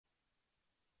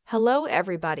Hello,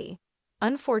 everybody.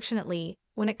 Unfortunately,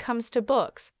 when it comes to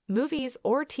books, movies,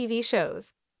 or TV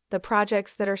shows, the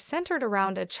projects that are centered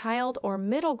around a child or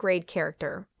middle grade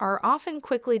character are often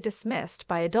quickly dismissed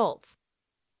by adults.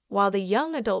 While the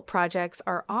young adult projects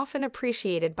are often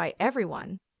appreciated by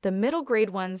everyone, the middle grade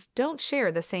ones don't share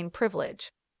the same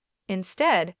privilege.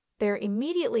 Instead, they're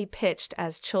immediately pitched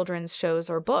as children's shows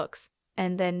or books,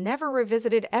 and then never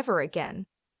revisited ever again.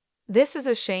 This is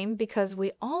a shame because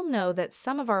we all know that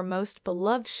some of our most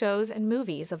beloved shows and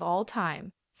movies of all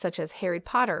time, such as Harry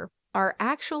Potter, are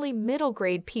actually middle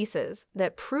grade pieces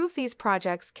that prove these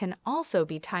projects can also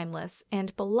be timeless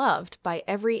and beloved by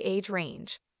every age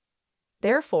range.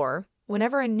 Therefore,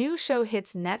 whenever a new show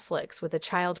hits Netflix with a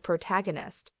child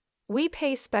protagonist, we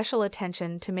pay special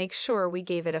attention to make sure we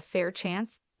gave it a fair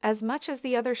chance as much as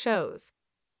the other shows.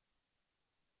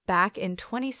 Back in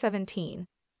 2017,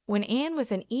 when Anne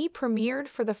with an E premiered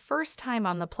for the first time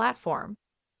on the platform,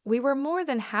 we were more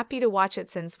than happy to watch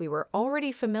it since we were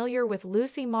already familiar with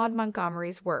Lucy Maud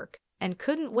Montgomery's work and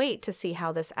couldn't wait to see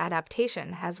how this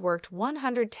adaptation has worked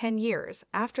 110 years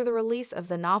after the release of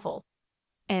the novel.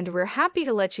 And we're happy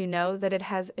to let you know that it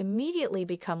has immediately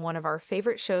become one of our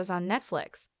favorite shows on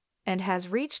Netflix and has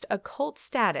reached a cult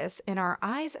status in our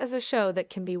eyes as a show that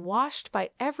can be watched by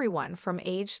everyone from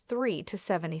age 3 to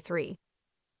 73.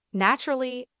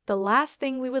 Naturally, the last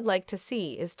thing we would like to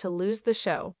see is to lose the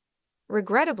show.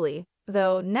 Regrettably,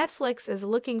 though, Netflix is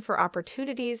looking for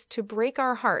opportunities to break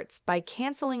our hearts by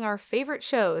canceling our favorite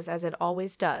shows as it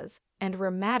always does, and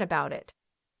we're mad about it.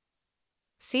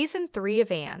 Season 3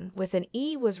 of Anne with an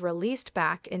E was released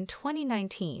back in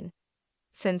 2019.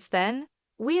 Since then,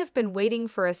 we have been waiting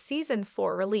for a Season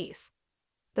 4 release.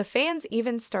 The fans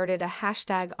even started a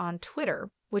hashtag on Twitter,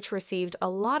 which received a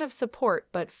lot of support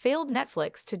but failed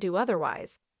Netflix to do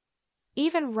otherwise.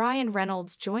 Even Ryan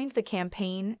Reynolds joined the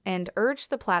campaign and urged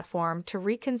the platform to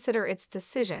reconsider its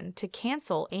decision to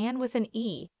cancel Anne with an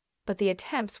E, but the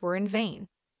attempts were in vain.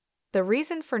 The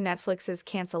reason for Netflix's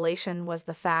cancellation was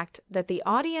the fact that the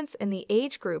audience in the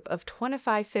age group of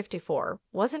 25-54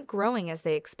 wasn't growing as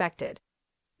they expected.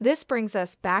 This brings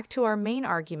us back to our main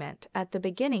argument at the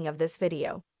beginning of this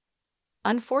video.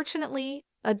 Unfortunately,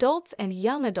 adults and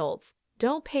young adults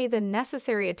don't pay the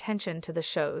necessary attention to the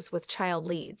shows with child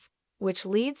leads, which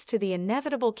leads to the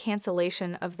inevitable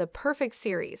cancellation of the perfect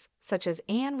series, such as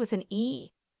Anne with an E.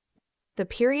 The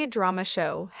period drama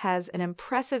show has an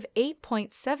impressive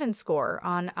 8.7 score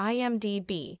on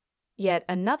IMDb, yet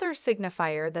another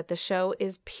signifier that the show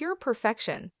is pure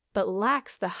perfection but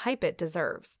lacks the hype it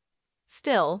deserves.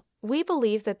 Still, we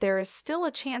believe that there is still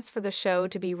a chance for the show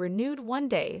to be renewed one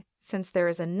day, since there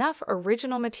is enough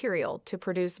original material to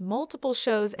produce multiple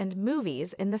shows and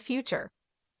movies in the future.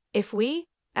 If we,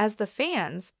 as the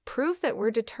fans, prove that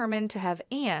we're determined to have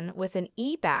Anne with an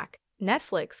E back,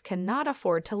 Netflix cannot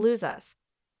afford to lose us.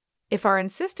 If our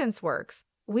insistence works,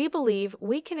 we believe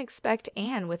we can expect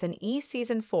Anne with an E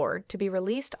Season 4 to be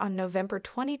released on November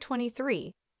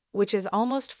 2023, which is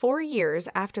almost 4 years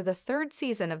after the third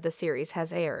season of the series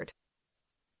has aired.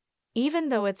 Even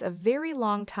though it's a very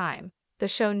long time, the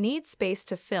show needs space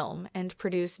to film and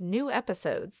produce new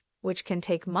episodes, which can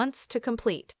take months to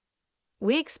complete.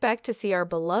 We expect to see our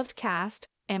beloved cast,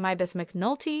 Amybeth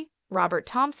McNulty, Robert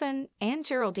Thompson, and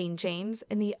Geraldine James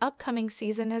in the upcoming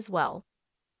season as well.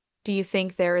 Do you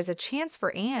think there is a chance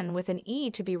for Anne with an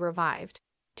E to be revived?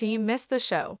 Do you miss the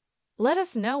show? Let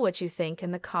us know what you think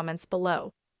in the comments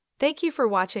below. Thank you for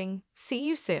watching. See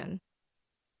you soon.